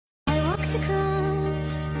walked across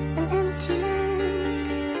an empty land.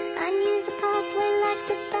 I knew the pathway like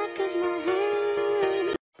the back of my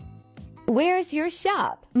hand. Where's your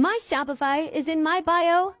shop? My Shopify is in my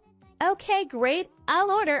bio. Okay, great.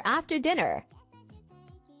 I'll order after dinner.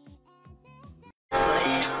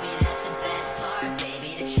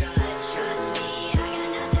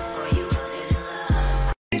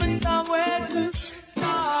 Somewhere to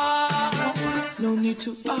start. No need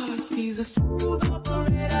to ask, he's a smooth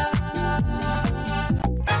operator.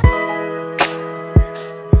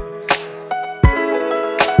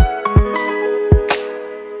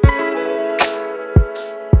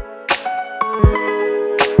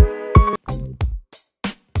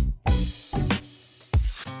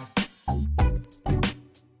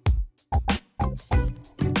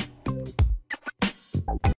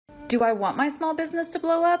 Do I want my small business to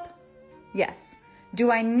blow up? Yes. Do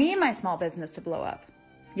I need my small business to blow up?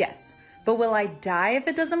 Yes. But will I die if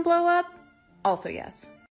it doesn't blow up? Also yes.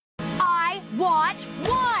 I want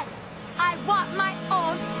one! I want my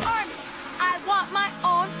own army! I want my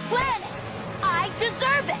own planet! I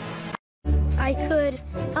deserve it! I could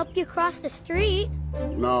help you cross the street.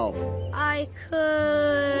 No. I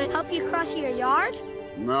could help you cross your yard.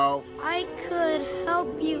 No. I could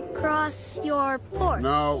help you cross your porch.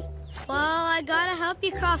 No. Well, I gotta help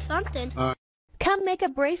you cross something. Come make a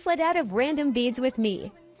bracelet out of random beads with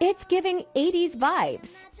me. It's giving 80s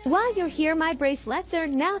vibes. While you're here, my bracelets are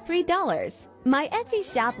now $3. My Etsy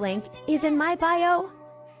shop link is in my bio.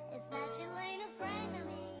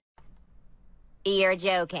 You're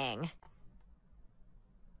joking.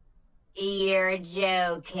 You're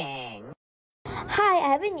joking. Hi, I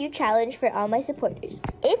have a new challenge for all my supporters.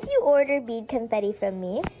 If you order bead confetti from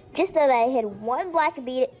me, just know that I hid one black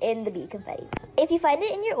bead in the bead confetti. If you find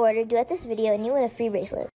it in your order, do like this video and you win a free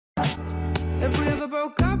bracelet. If we ever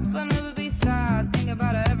broke up, I'd never be sad. Think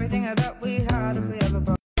about everything I thought we had. If we ever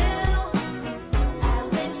broke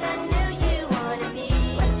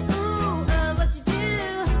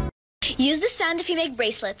Use the sound if you make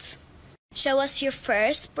bracelets. Show us your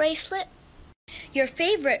first bracelet, your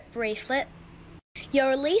favorite bracelet,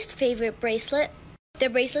 your least favorite bracelet, the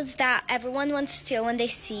bracelets that everyone wants to steal when they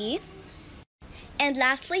see, and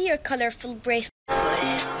lastly, your colorful bracelet.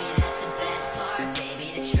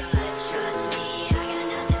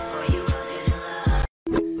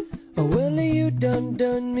 Oh, Willie, you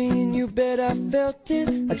done me, and you bet I felt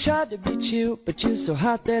it. I tried to beat you, but you're so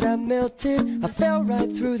hot that I melted. I fell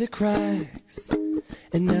right through the cracks,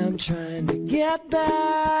 and now I'm trying to get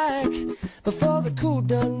back. Before the cool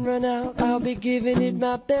done run out, I'll be giving it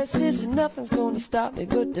my bestest, and nothing's gonna stop me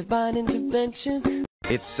but divine intervention.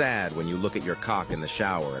 It's sad when you look at your cock in the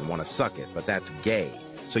shower and want to suck it, but that's gay.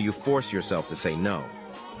 So you force yourself to say no.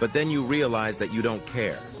 But then you realize that you don't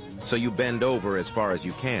care. So you bend over as far as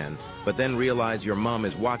you can, but then realize your mom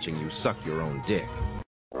is watching you suck your own dick.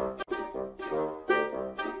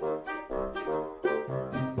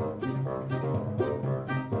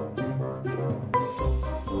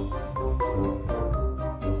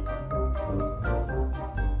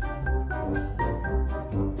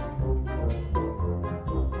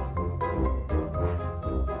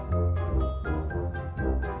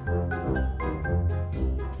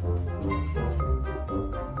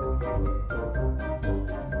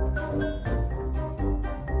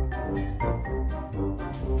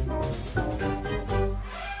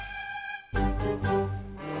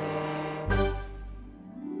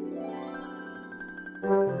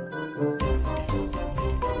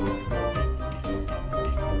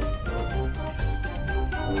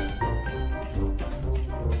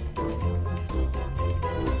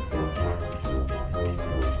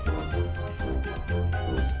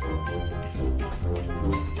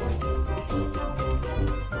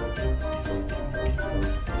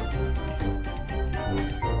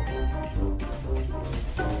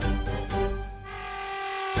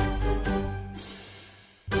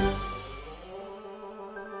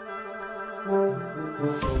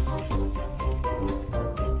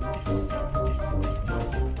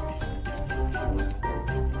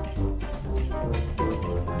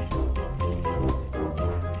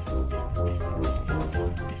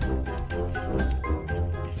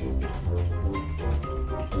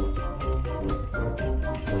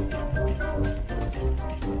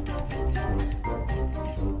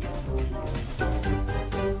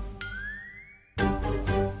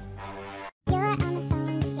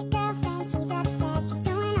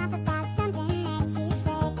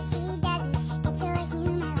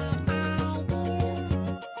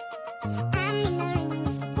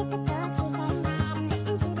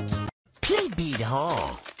 Bead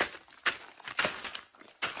Hall.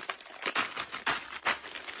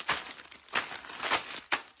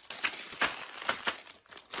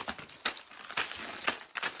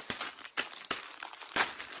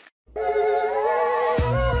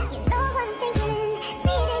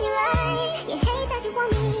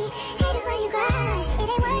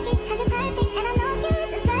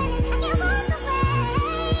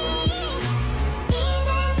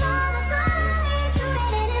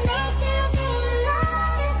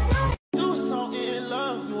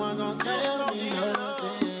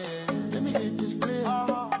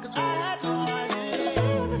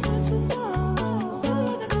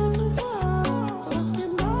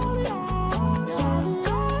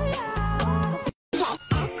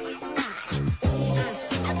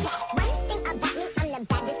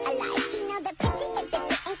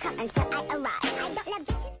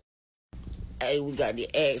 Hey, we got the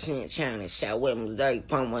accent channel. Shout with me,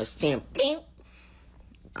 30.1 Bing.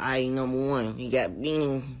 Alright, number 1, we got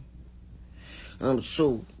Beanie. Number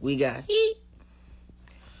 2, we got Heat.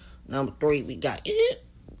 Number 3, we got It.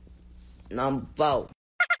 Number 4.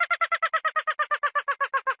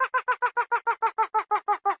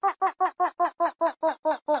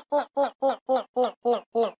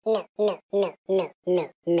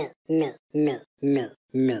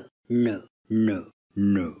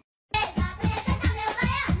 No.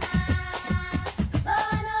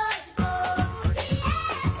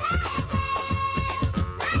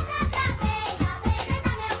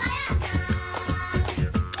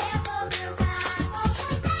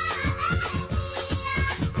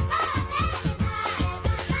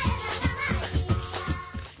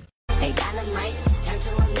 Hey, dynamite, turn to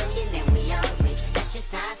a million, then we all rich. That's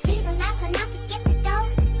just how I feel. The last one not to get the dough.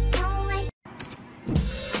 Don't wait.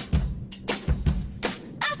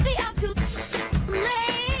 I see I'm too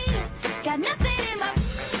late. Got nothing in my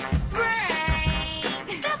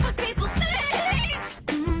brain. That's what people say.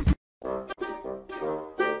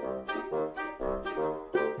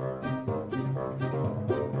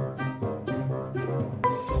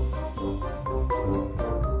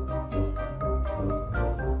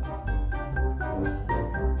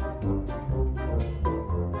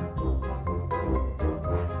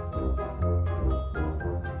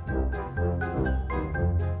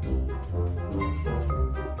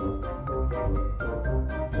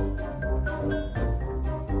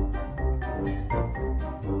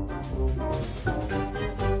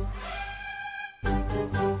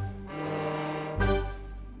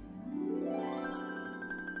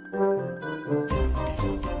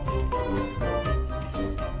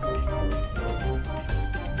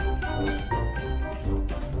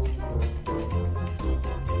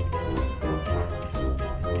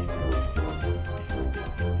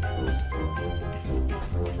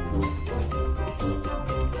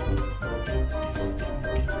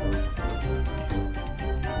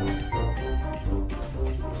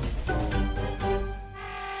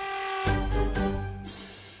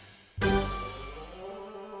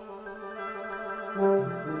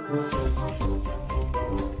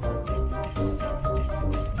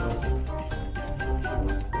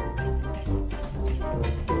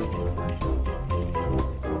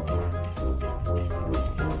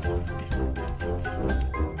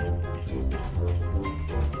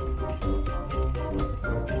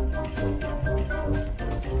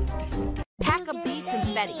 Pack a bead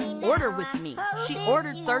confetti. Order with me. She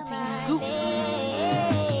ordered 13 scoops.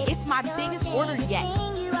 It's my biggest order yet.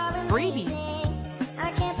 Freebies.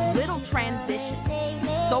 Little transition.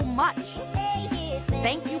 So much.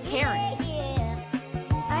 Thank you, Karen.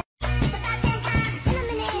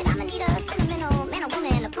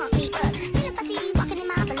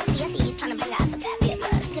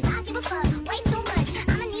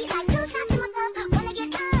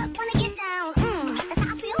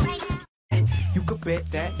 You could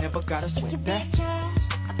bet that, never gotta sweat that.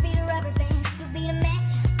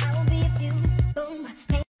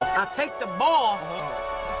 I take the ball,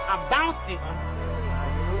 I bounce it,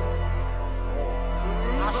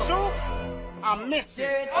 I shoot, I miss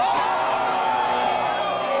it.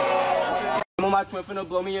 I'm on my twin finna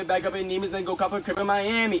blow me and back up in Nemus, then go cop a crib in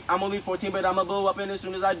Miami. I'm only 14, but I'ma blow up, and as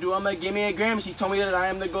soon as I do, I'ma give me a Grammy. She told me that I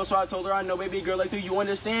am the ghost, so I told her I know, baby girl, like, do you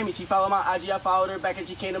understand me? She followed my IG, I followed her back, and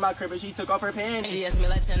she came to my crib, and she took off her panties. She asked me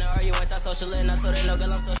like 10, are you anti-social, and I told her no,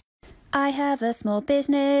 girl, I'm so. I have a small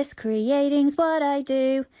business, creating's what I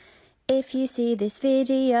do. If you see this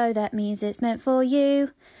video, that means it's meant for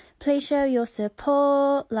you. Please show your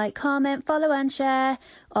support, like, comment, follow and share.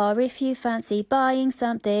 Or if you fancy buying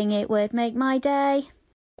something, it would make my day.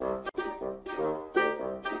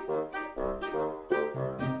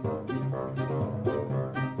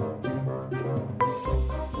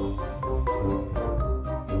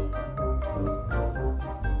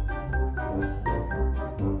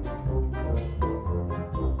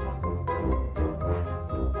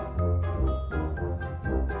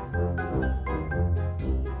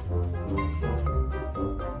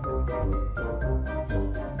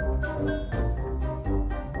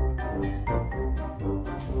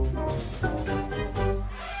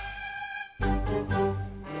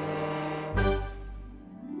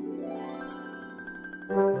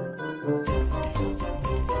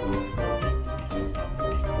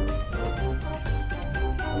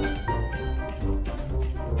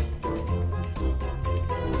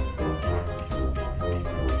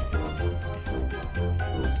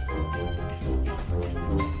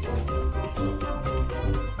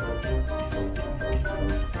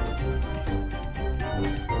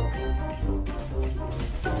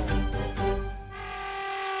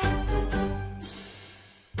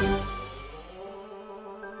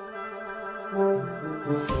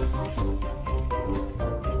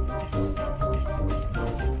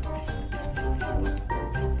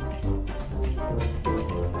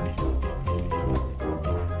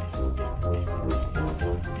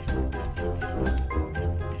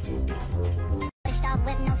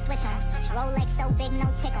 Rolex so big, no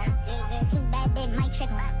tick on it. Too bad, it might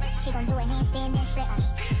trick on it. She gon' do a handstand and split on it.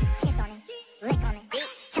 Kiss on it, lick on it,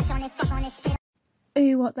 touch on it, fuck on it, spit on it.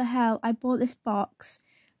 Ooh, what the hell? I bought this box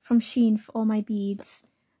from Shein for all my beads,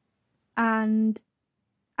 and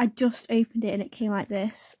I just opened it and it came like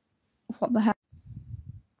this. What the hell?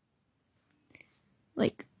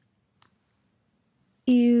 Like,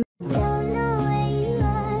 ew. Don't know where you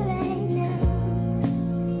are right now.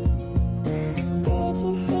 Did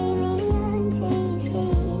you see me on TV?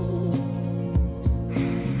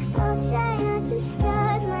 I'll try not to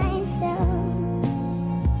start myself.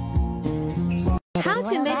 How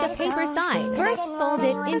to make a paper sign. First, fold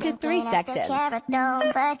it into 3 sections.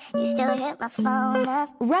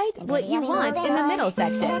 Write what you want in the middle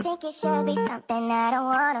section.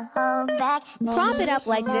 Prop it up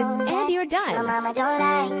like this and you're done. Mama don't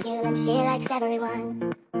like you and she likes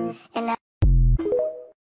everyone. And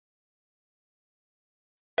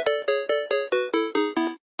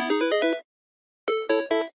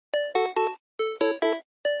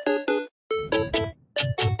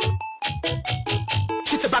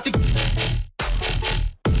Shit's about to...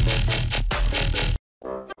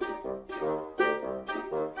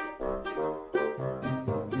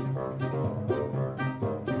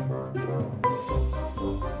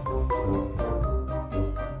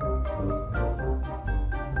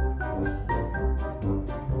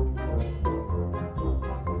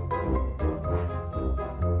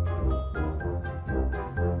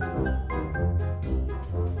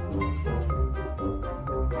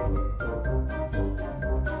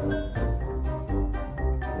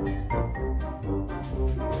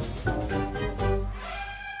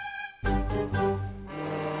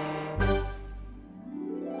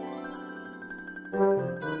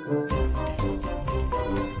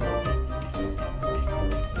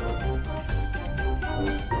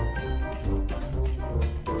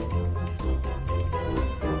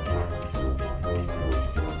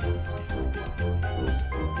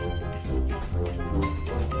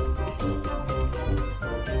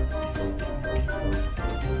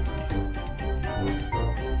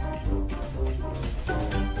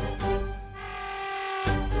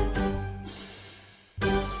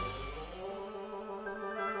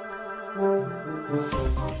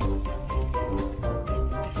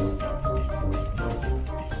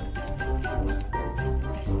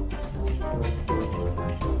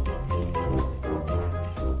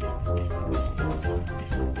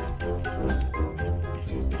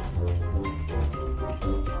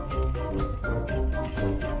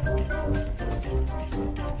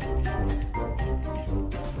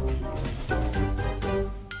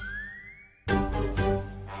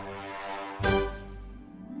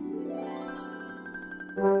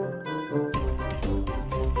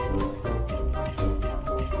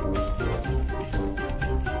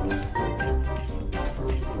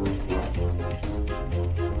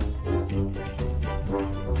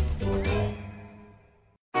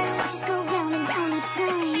 just go round and round each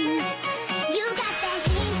time. You got that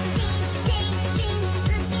daydream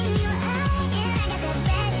look in your eye, and I got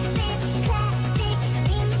that red lip classic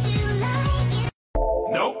thing that you like.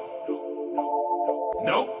 Nope.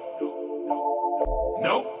 Nope.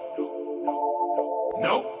 Nope.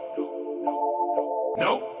 Nope.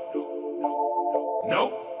 Nope.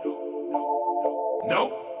 Nope.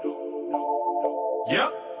 Nope. Yep.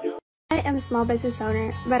 I am a small business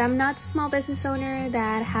owner, but I'm not a small business owner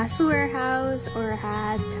that has a warehouse or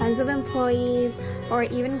has tons of employees or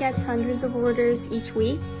even gets hundreds of orders each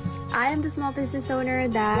week. I am the small business owner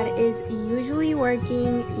that is usually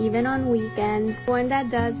working even on weekends, one that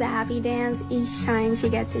does the happy dance each time she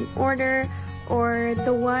gets an order, or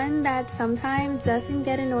the one that sometimes doesn't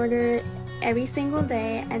get an order every single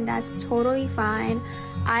day, and that's totally fine.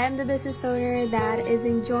 I am the business owner that is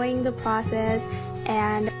enjoying the process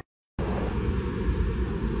and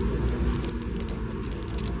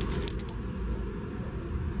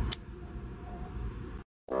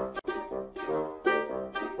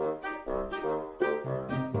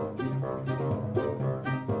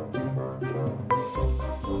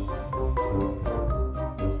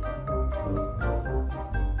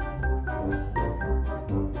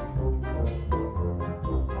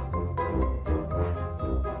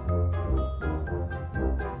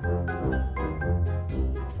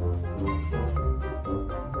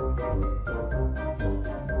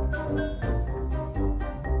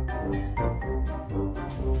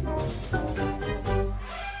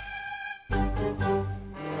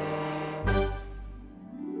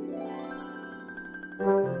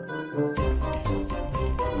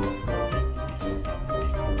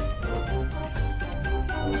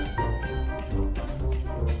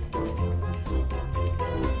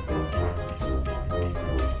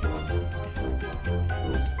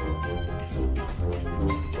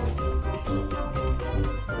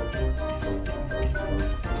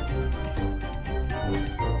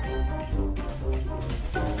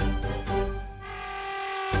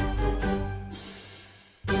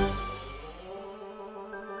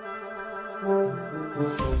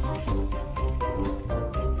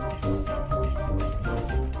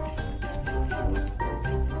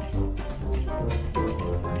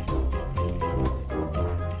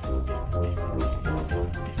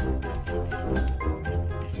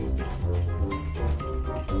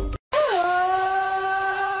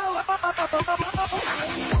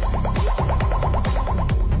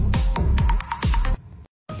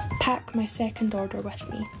pack my second order with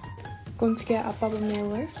me. I'm going to get a bubble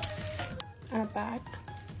mailer and a bag.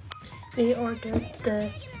 They ordered the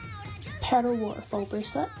pearl waterfall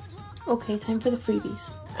bracelet. Okay, time for the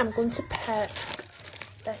freebies. I'm going to pick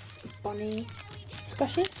this bunny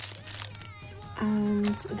squishy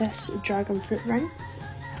and this dragon fruit ring,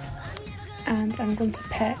 and I'm going to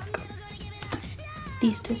pick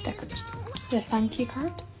these 2 stickers. The thank you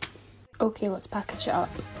card. Okay, let's package it up.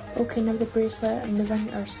 Okay, now the bracelet and the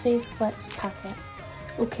ring are safe, let's pack it.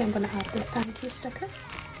 Okay, I'm going to add the thank you sticker.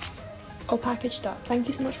 All packaged up. Thank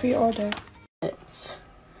you so much for your order.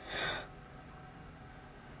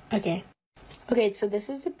 Okay, so this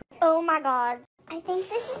is the... Oh my god. I think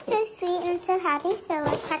this is so sweet and I'm so happy. So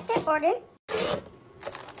let's pack their order.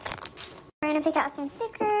 We're gonna pick out some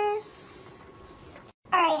stickers.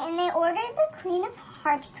 Alright, and they ordered the Queen of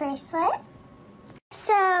Hearts bracelet.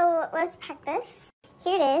 So let's pack this.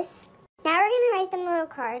 Here it is. Now we're gonna write them a little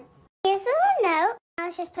card. Here's the little note. Now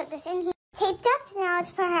let's just put this in here. Taped up. Now let's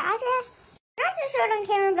put her address. Not so short on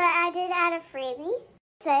camera, but I did add a freebie.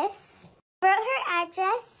 This. Wrote her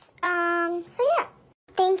address. So yeah.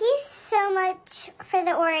 Thank you so much for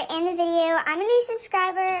the order and the video. I'm a new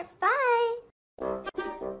subscriber. Bye.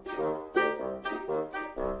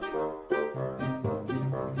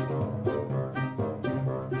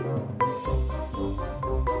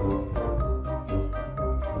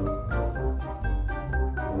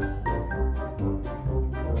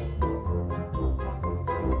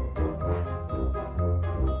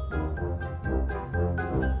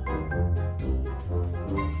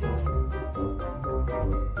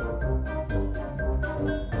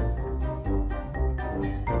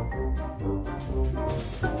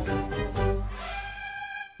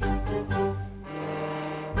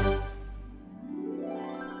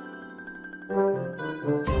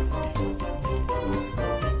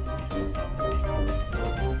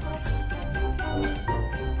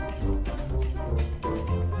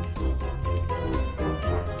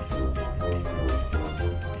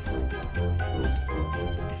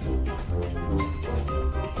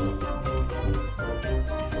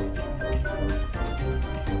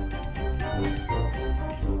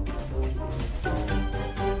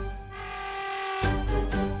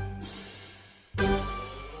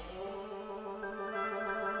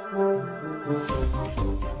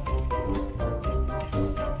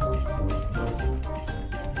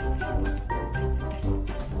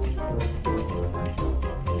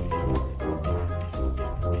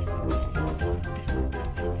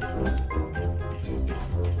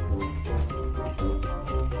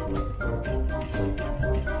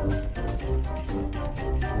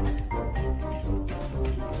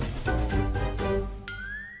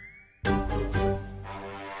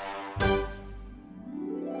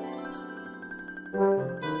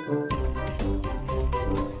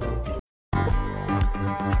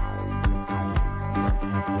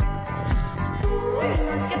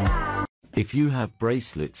 If you have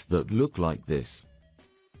bracelets that look like this,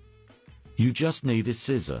 you just need a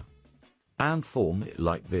scissor and form it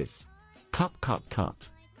like this. Cut, cut, cut.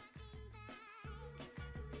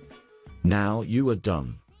 Now you are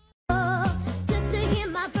done.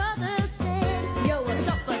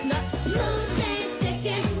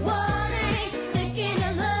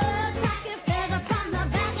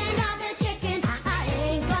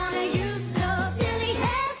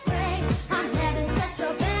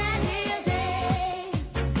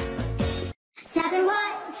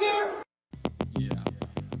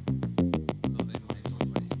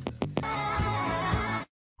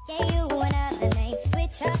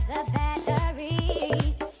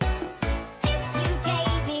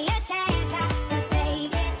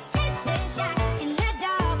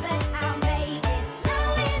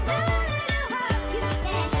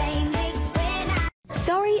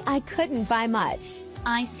 Sorry, I couldn't buy much.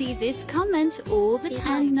 I see this comment all the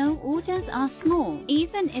time. No orders are small.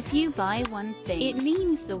 Even if you buy one thing, it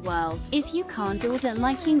means the world. If you can't order,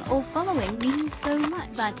 liking or following means so much.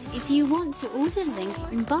 But if you want to order, link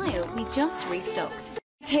in bio, we just restocked.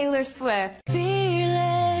 Taylor Swift.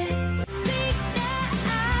 Fearless.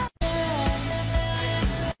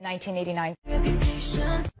 1989.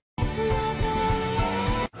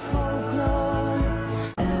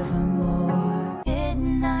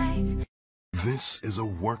 This is a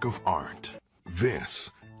work of art.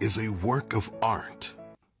 This is a work of art.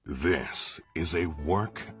 This is a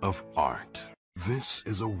work of art. This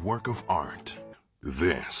is a work of art.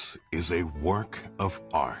 This is a work of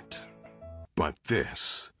art. But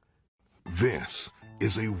this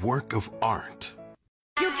is a work of art.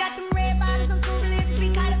 You got them red bottoms, I'm too religious,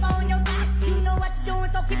 be kind of on your back. You know what you're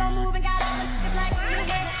doing, so keep on moving, got on. It's like, you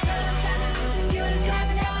get it, I'm trying to lose you, and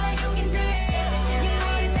driving all that you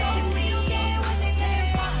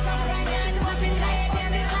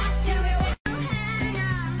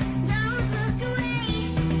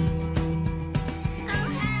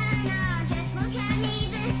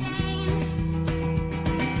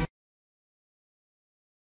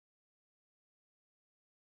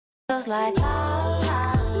Feels like la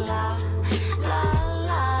la la la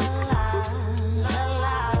la la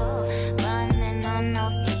la, running on no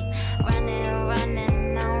sleep,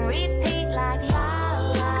 running on repeat like la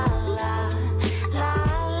la la la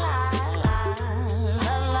la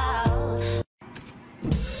la la.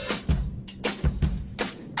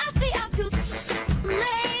 I see I'm too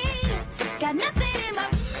late. Got nothing in my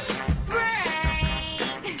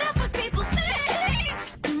brain. That's what people say.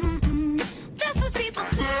 That's what people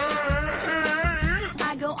say.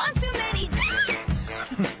 I go on too many dates,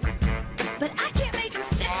 but I can't make them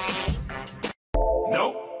stay.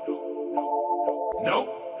 Nope. Nope.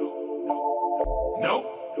 Nope.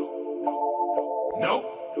 Nope.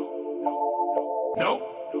 Nope.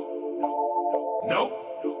 Nope.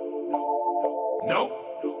 Nope.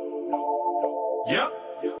 Yep.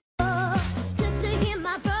 Just to hear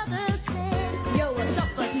my brother say, yo, what's up,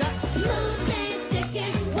 buzz nut? Loose ain't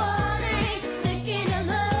sticking, water ain't sticking. It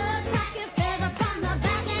looks like a feather from the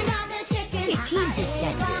back end of the chicken. I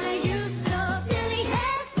ain't gonna use no silly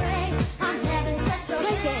hairspray. I'm having such a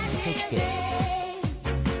My dad fixed it.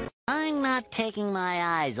 I'm not taking my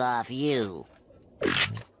eyes off you.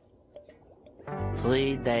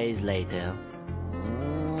 3 days later.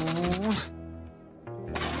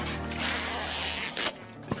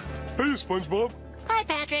 Hey, SpongeBob. Hi,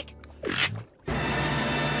 Patrick.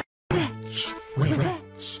 Rats. We're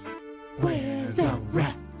rats. We're the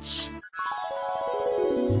rats.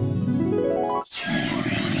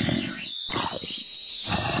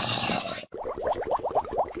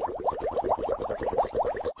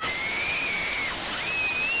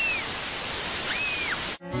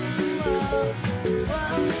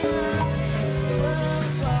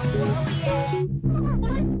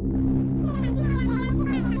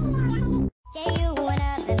 Yeah, you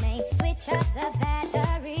wanna let me switch up the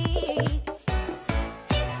batteries.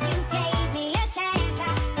 If you gave me a chance,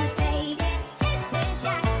 I would take it. It's a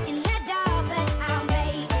shot in the dark, but I'll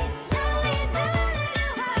make it. No, it's not a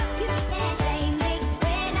hurt. You can't shame me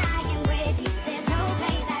when I am with you. There's no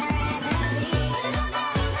place I'd rather be.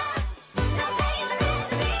 No place I'd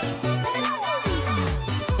rather be.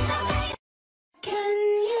 Can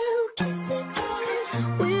you kiss me, boy?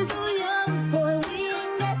 We're so young, boy. We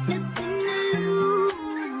ain't got nothing to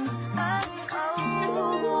lose.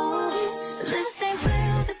 This ain't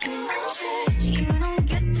fair to be. You don't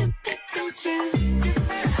get to pick and choose.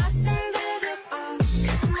 Different house and bigger boots.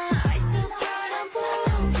 If my eyes are brown and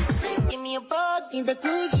blue, this ain't give me a bug in the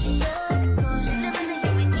cushion. Cushion, I'm gonna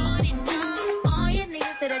hear me good enough. All your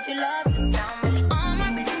niggas say that you lost it down. All my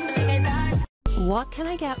bitches feel like I died. What can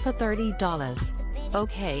I get for $30?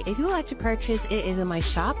 Okay, if you would like to purchase, it is in my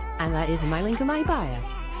shop, and that is my link in my bio.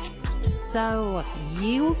 So,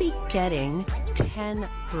 you will be getting 10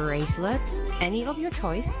 bracelets, any of your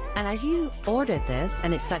choice, and as you ordered this,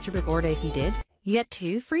 and it's such a big order if you did, you get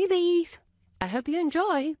 2 freebies. I hope you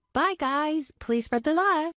enjoy. Bye guys, please spread the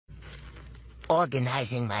love.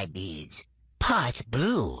 Organizing my beads. Part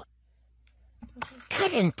blue.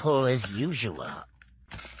 Cut and pull as usual.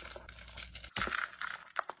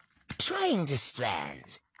 Trying to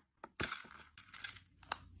strands.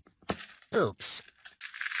 Oops.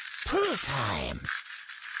 Pull time.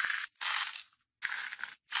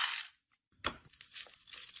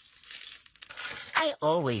 I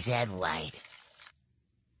always add white.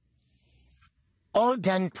 All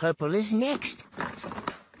done. Purple is next.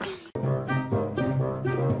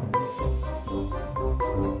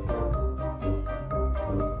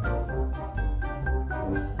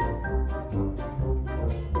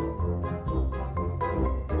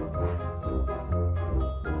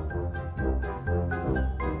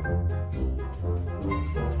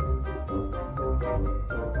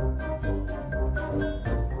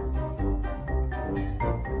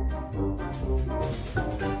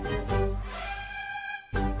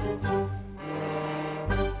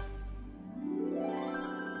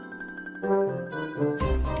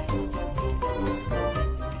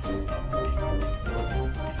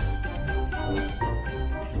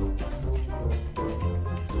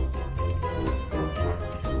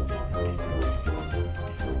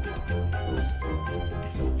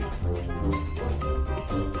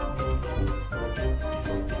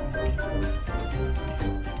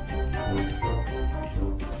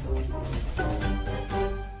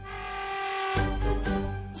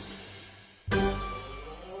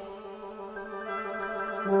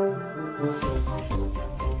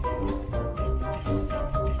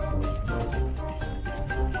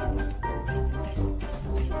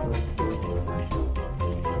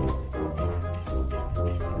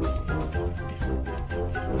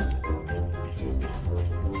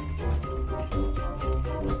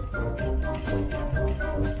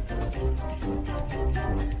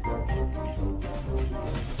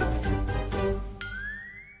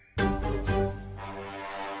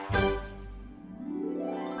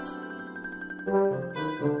 You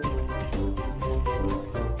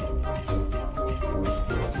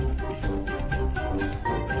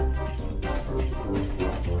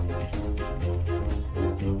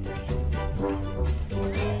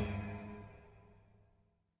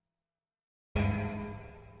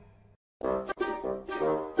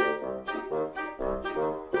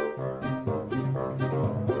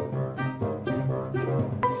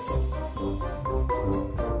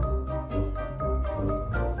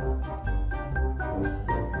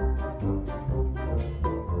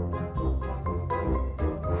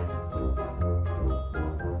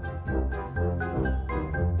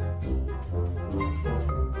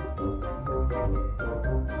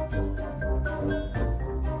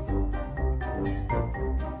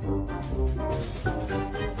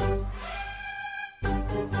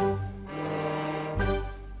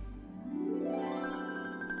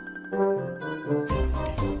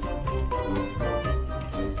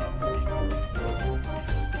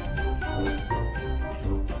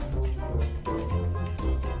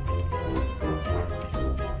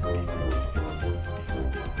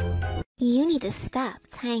need to stop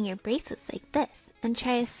tying your bracelets like this and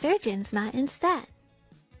try a surgeon's knot instead.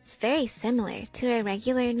 It's very similar to a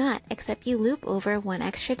regular knot, except you loop over one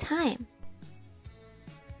extra time.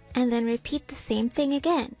 And then repeat the same thing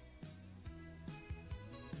again.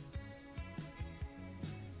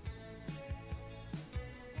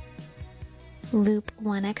 Loop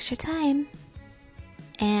one extra time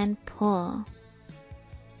and pull.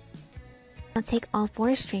 Now take all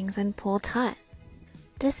 4 strings and pull taut.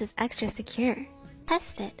 This is extra secure.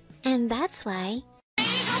 Test it. And that's why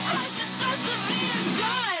it's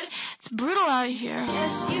brutal out here.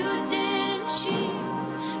 Guess you didn't cheat,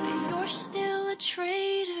 but you're still a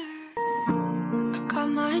traitor. I got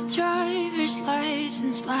my driver's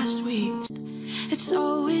license last week. It's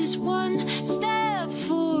always 1 step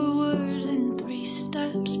forward and 3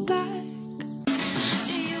 steps back.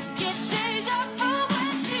 Do you get deja vu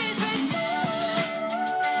when she's with you?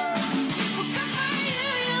 Well, good for you,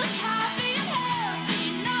 you look happy and healthy,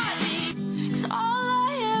 not me. 'Cause all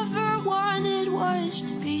I ever wanted was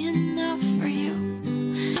to be enough for you.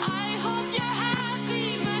 I hope you're happy,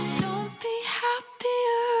 but don't be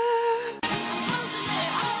happier.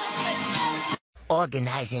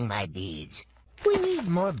 Organizing my beads. We need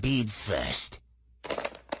more beads first.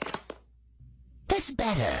 That's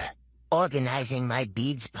better. Organizing my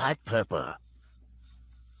beads part purple.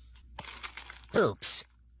 Oops,